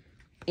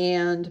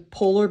 and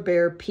Polar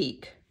Bear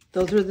Peak.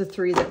 Those are the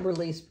 3 that were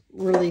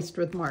released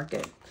with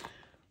market.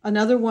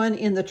 Another one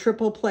in the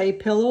triple play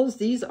pillows.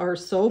 These are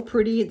so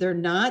pretty. They're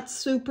not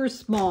super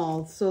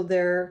small, so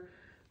they're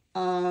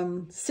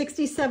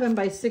 67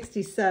 by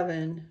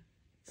 67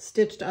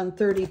 stitched on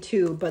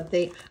 32, but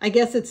I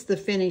guess it's the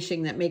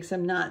finishing that makes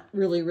them not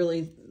really,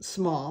 really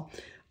small.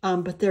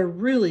 But they're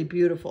really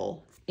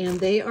beautiful, and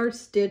they are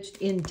stitched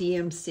in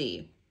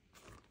DMC.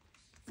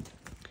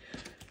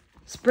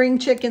 Spring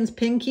Chickens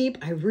Pin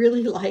Keep. I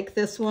really like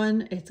this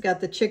one. It's got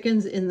the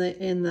chickens in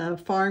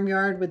the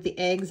farmyard with the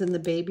eggs and the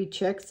baby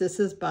chicks. This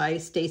is by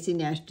Stacy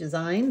Nash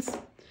Designs.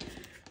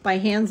 By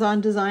Hands-On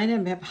Design,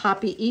 I have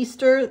Happy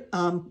Easter,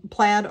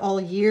 Plaid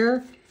All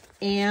Year,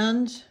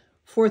 and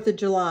 4th of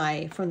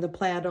July from the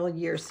Plaid All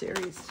Year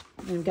series.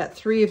 And I've got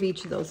 3 of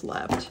each of those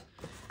left.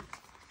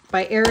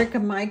 By Erica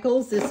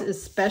Michaels, this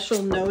is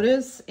Special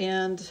Notice,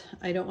 and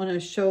I don't want to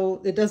show,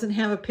 it doesn't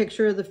have a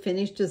picture of the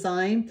finished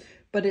design,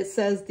 but it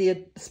says,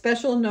 the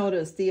special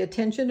notice, the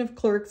attention of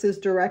clerks is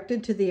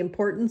directed to the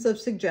importance of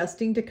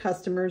suggesting to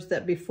customers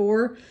that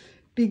before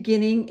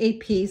beginning a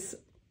piece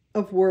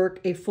of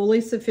work, a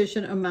fully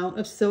sufficient amount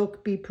of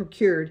silk be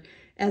procured,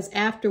 as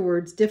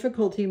afterwards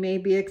difficulty may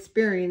be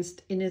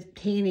experienced in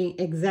obtaining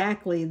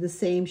exactly the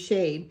same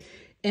shade.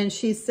 And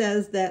she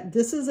says that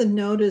this is a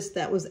notice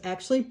that was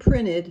actually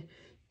printed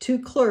 2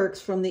 clerks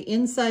from the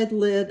inside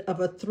lid of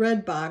a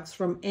thread box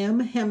from M.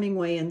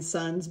 Hemingway and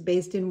Sons,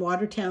 based in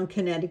Watertown,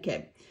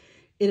 Connecticut.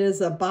 It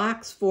is a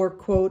box for,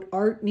 quote,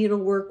 art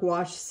needlework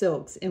wash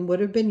silks, and would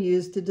have been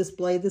used to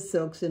display the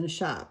silks in a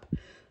shop.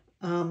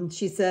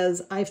 She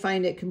says, I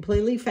find it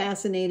completely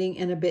fascinating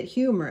and a bit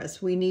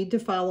humorous. We need to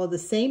follow the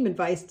same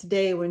advice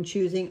today when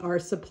choosing our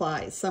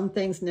supplies. Some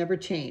things never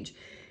change.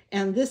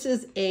 And this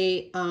is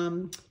a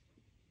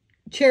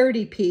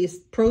charity piece.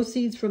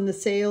 Proceeds from the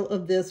sale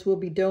of this will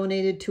be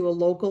donated to a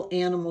local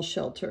animal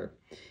shelter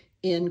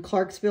in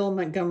Clarksville,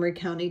 Montgomery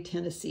County,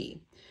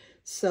 Tennessee.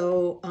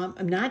 So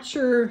I'm not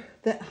sure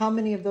that how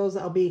many of those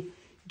I'll be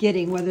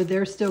getting, whether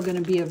they're still going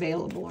to be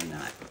available or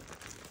not.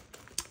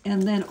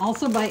 And then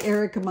also by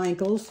Erica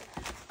Michaels,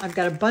 I've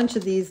got a bunch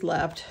of these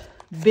left.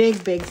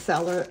 Big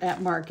seller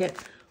at market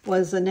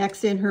was the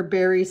next in her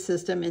berry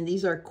system, and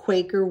these are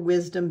Quaker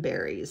Wisdom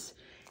berries.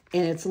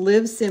 And it's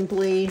Live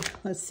Simply,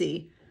 let's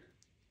see,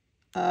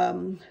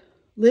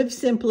 Live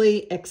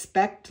Simply,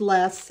 Expect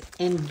Less,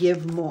 and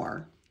Give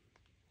More.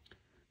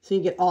 So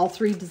you get all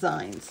 3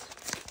 designs.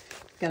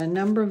 Got a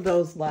number of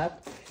those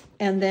left.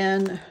 And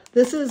then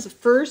this is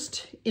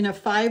first in a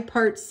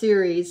 5-part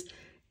series,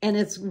 and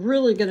it's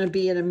really going to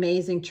be an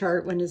amazing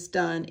chart when it's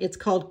done. It's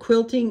called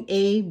Quilting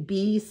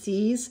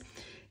ABCs,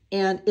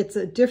 and it's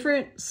a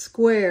different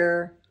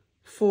square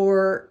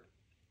for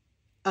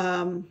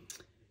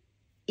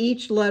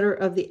each letter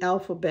of the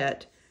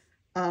alphabet,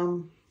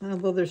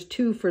 although there's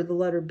 2 for the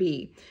letter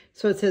B.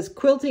 So it says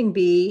Quilting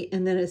B,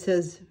 and then it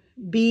says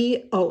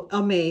B, oh,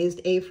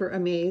 amazed, A for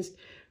amazed,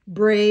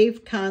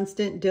 brave,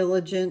 constant,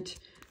 diligent,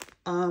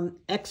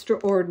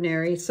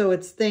 extraordinary. So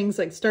it's things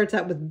like, starts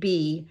out with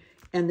B,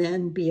 and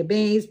then be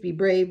amazed, be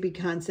brave, be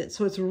constant.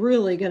 So it's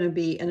really going to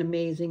be an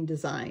amazing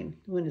design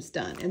when it's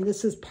done. And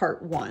this is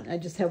part 1. I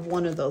just have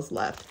 1 of those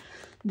left.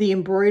 The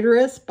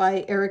Embroideress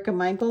by Erica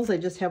Michaels. I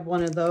just have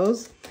 1 of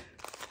those.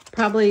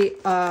 Probably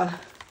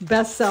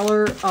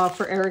bestseller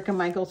for Erica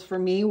Michaels for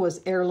me was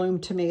Heirloom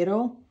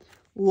Tomato.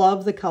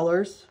 Love the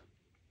colors.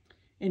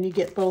 And you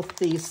get both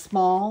the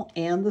small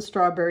and the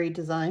strawberry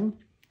design.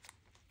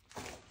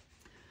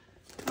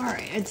 All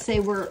right, I'd say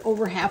we're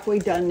over halfway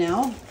done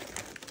now.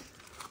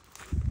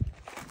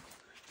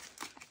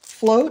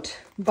 Float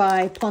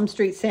by Plum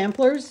Street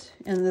Samplers,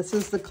 and this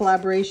is the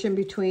collaboration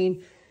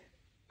between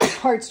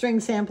Heartstring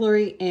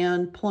Samplery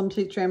and Plum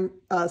Street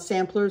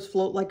Samplers.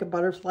 Float like a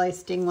butterfly,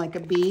 sting like a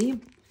bee.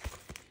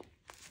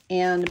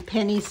 And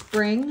Penny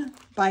Spring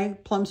by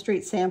Plum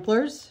Street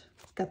Samplers.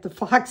 Got the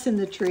fox in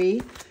the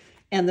tree.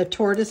 And the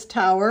Tortoise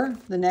Tower,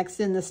 the next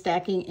in the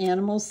Stacking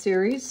Animals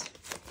series.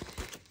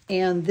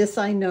 And This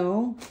I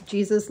Know,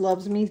 Jesus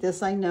Loves Me,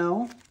 This I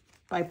Know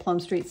by Plum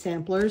Street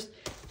Samplers.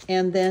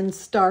 And then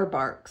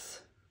Starbarks.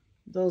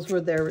 Those were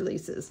their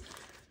releases.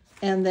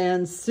 And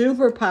then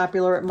super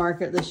popular at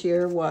market this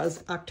year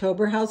was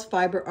October House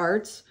Fiber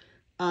Arts.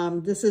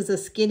 This is a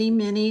Skinny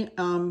Mini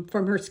from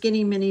her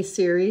Skinny Mini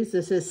series.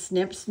 This is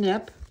Snip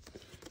Snip.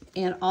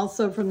 And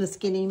also from the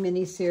Skinny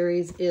Mini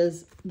series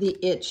is the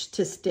Itch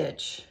to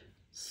Stitch.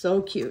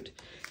 So cute.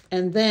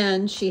 And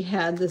then she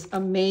had this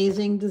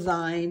amazing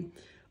design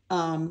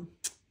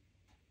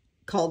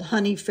called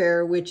Honey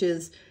Fair, which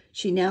is,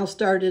 she now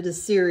started a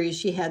series.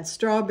 She had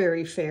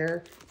Strawberry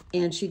Fair,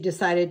 and she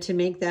decided to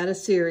make that a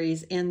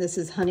series, and this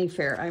is Honey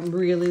Fair. I'm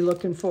really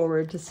looking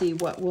forward to see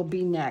what will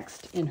be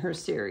next in her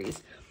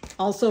series.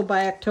 Also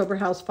by October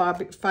House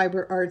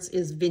Fiber Arts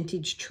is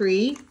Vintage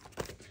Tree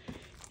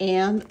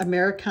and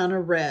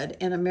Americana Red.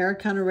 And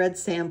Americana Red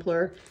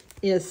sampler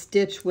is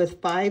stitched with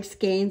 5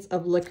 skeins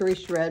of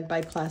Licorice Red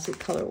by Classic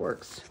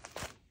Colorworks.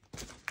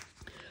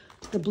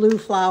 The Blue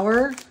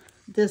Flower.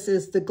 This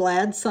is The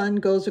Glad Sun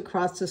Goes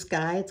Across the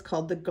Sky. It's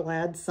called The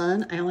Glad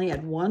Sun. I only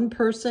had 1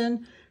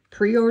 person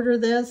pre-order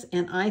this,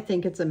 and I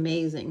think it's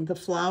amazing. The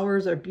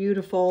flowers are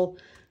beautiful.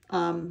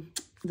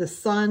 The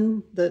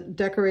sun, the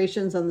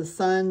decorations on the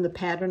sun, the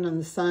pattern on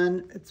the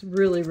sun, it's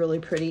really, really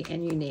pretty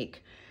and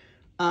unique.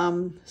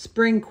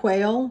 Spring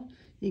Quail.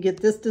 You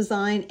get this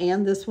design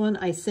and this one.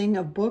 I sing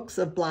of books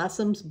of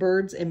blossoms,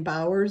 birds, and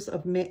bowers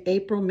of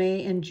April,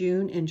 May, and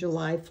June, and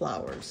July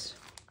flowers.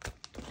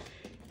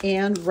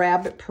 And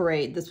Rabbit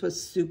Parade. This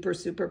was super,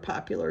 super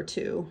popular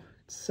too.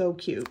 It's so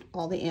cute.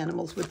 All the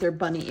animals with their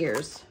bunny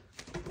ears.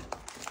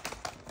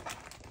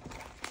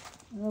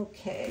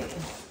 Okay.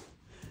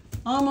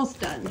 Almost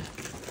done.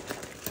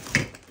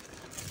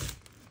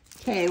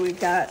 Okay, we've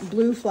got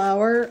Blue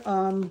Flower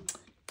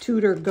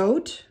Tudor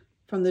Goat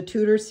from the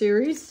Tudor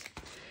series.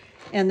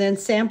 And then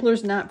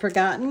Samplers Not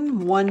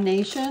Forgotten, One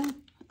Nation,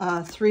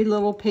 3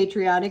 little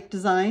patriotic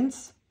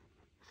designs.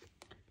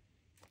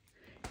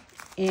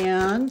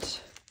 And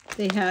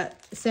they had,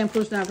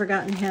 Samplers Not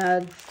Forgotten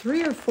had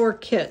 3 or 4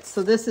 kits.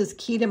 So this is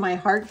Key to My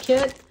Heart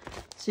kit.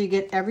 So you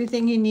get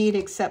everything you need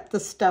except the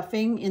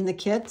stuffing in the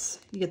kits.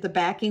 You get the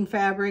backing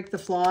fabric, the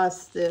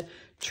floss, the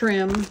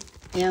trim,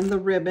 and the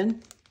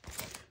ribbon.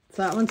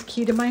 So that one's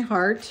Key to My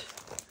Heart.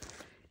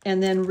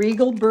 And then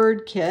Regal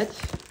Bird kit.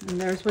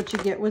 And there's what you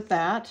get with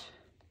that.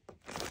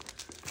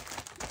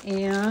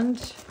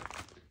 And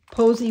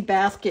Posy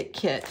Basket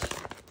Kit.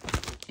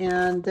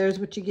 And there's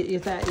what you get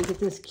with that. You get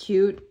this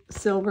cute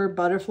silver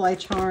butterfly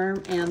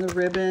charm and the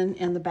ribbon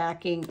and the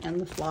backing and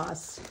the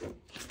floss.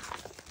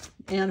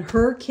 And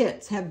her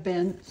kits have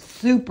been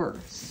super,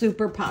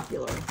 super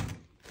popular.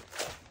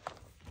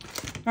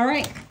 All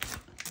right,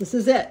 this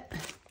is it.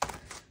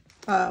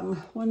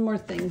 One more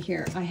thing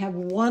here. I have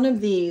one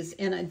of these,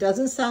 and it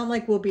doesn't sound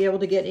like we'll be able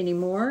to get any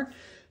more.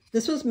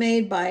 This was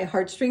made by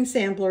Heartstring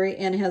Samplery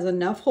and has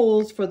enough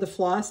holes for the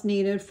floss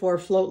needed for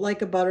Float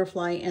Like a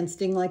Butterfly and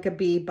Sting Like a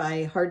Bee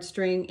by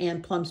Heartstring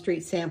and Plum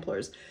Street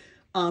Samplers.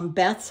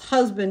 Beth's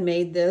husband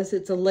made this.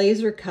 It's a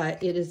laser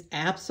cut. It is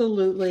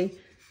absolutely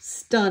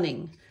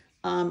stunning.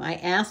 I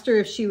asked her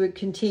if she would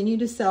continue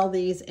to sell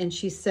these, and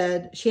she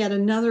said she had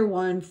another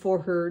one for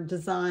her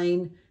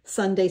design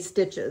Sunday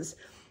Stitches.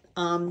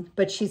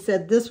 But she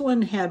said this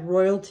one had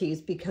royalties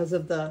because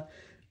of the,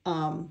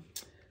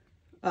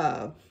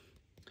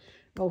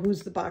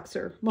 who's the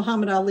boxer?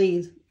 Muhammad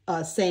Ali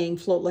saying,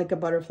 float like a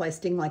butterfly,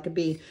 sting like a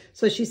bee.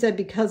 So she said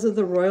because of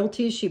the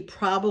royalties, she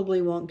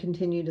probably won't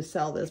continue to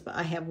sell this, but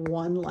I have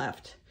one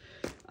left.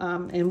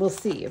 And we'll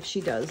see if she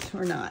does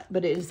or not,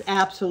 but it is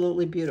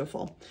absolutely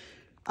beautiful.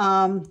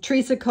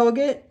 Teresa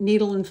Kogut,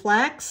 Needle and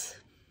Flax.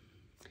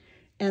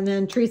 And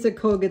then Teresa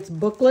Kogut's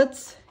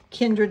booklets,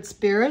 Kindred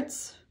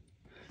Spirits.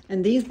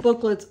 And these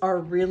booklets are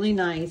really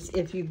nice.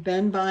 If you've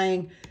been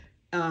buying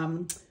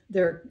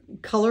their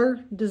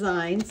color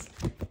designs,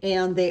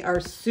 and they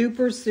are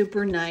super,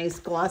 super nice,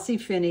 glossy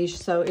finish.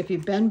 So if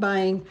you've been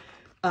buying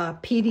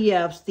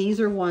PDFs, these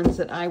are ones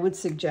that I would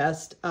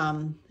suggest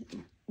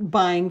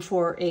buying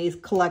for a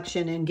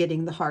collection and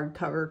getting the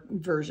hardcover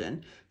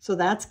version. So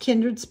that's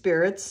Kindred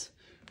Spirits.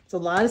 It's a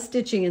lot of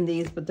stitching in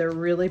these, but they're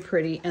really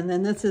pretty. And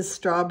then this is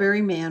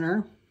Strawberry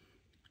Manor.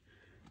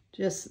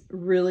 Just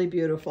really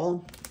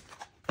beautiful.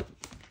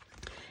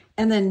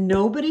 And then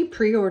nobody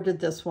pre-ordered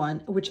this one,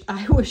 which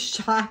I was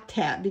shocked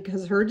at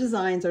because her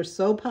designs are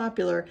so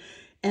popular.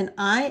 And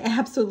I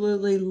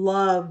absolutely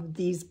love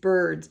these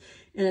birds.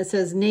 And it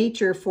says,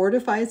 nature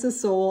fortifies the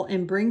soul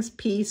and brings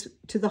peace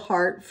to the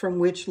heart from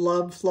which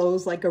love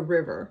flows like a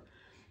river.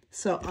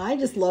 So I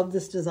just love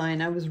this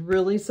design. I was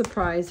really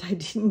surprised I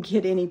didn't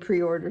get any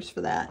pre-orders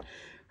for that.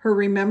 Her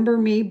Remember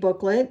Me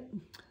booklet.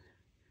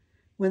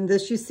 When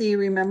this you see,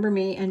 remember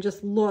me, and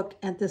just look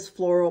at this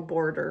floral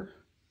border.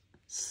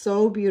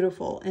 So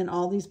beautiful, and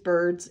all these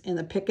birds in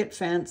the picket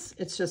fence.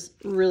 It's just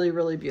really,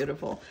 really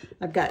beautiful.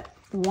 I've got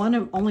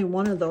only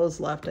one of those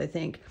left, I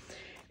think.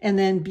 And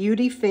then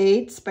Beauty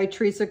Fades by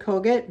Teresa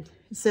Kogut. It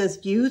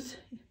says, youth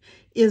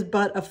is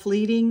but a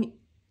fleeting,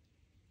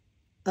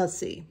 let's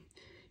see.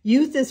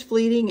 Youth is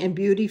fleeting and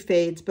beauty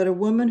fades, but a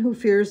woman who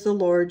fears the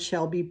Lord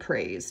shall be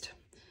praised.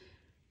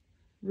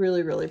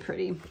 Really, really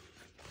pretty.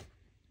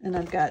 And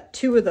I've got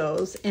two of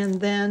those. And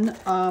then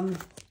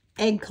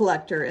Egg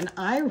Collector. And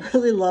I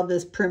really love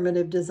this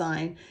primitive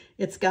design.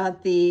 It's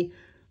got the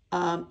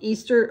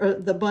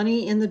the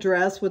bunny in the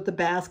dress with the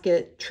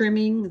basket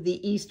trimming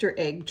the Easter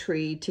egg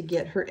tree to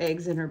get her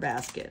eggs in her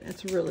basket.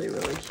 It's really,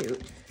 really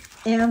cute.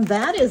 And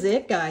that is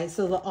it, guys.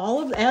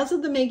 So as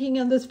of the making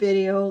of this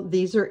video,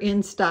 these are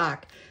in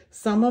stock.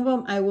 Some of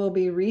them I will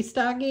be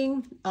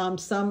restocking.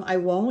 Some I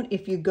won't.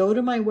 If you go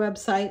to my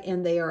website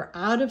and they are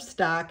out of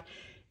stock,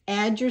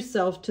 add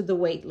yourself to the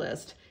wait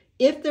list.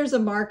 If there's a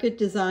market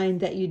design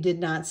that you did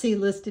not see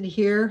listed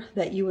here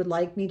that you would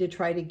like me to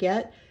try to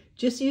get,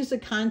 just use the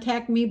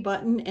contact me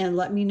button and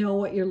let me know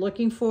what you're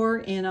looking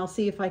for, and I'll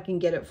see if I can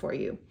get it for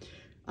you.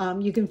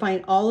 You can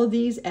find all of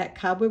these at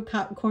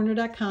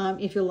cobwebcorner.com.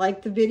 If you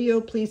like the video,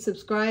 please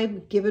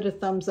subscribe, give it a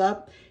thumbs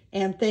up,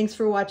 and thanks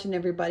for watching,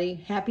 everybody.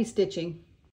 Happy stitching.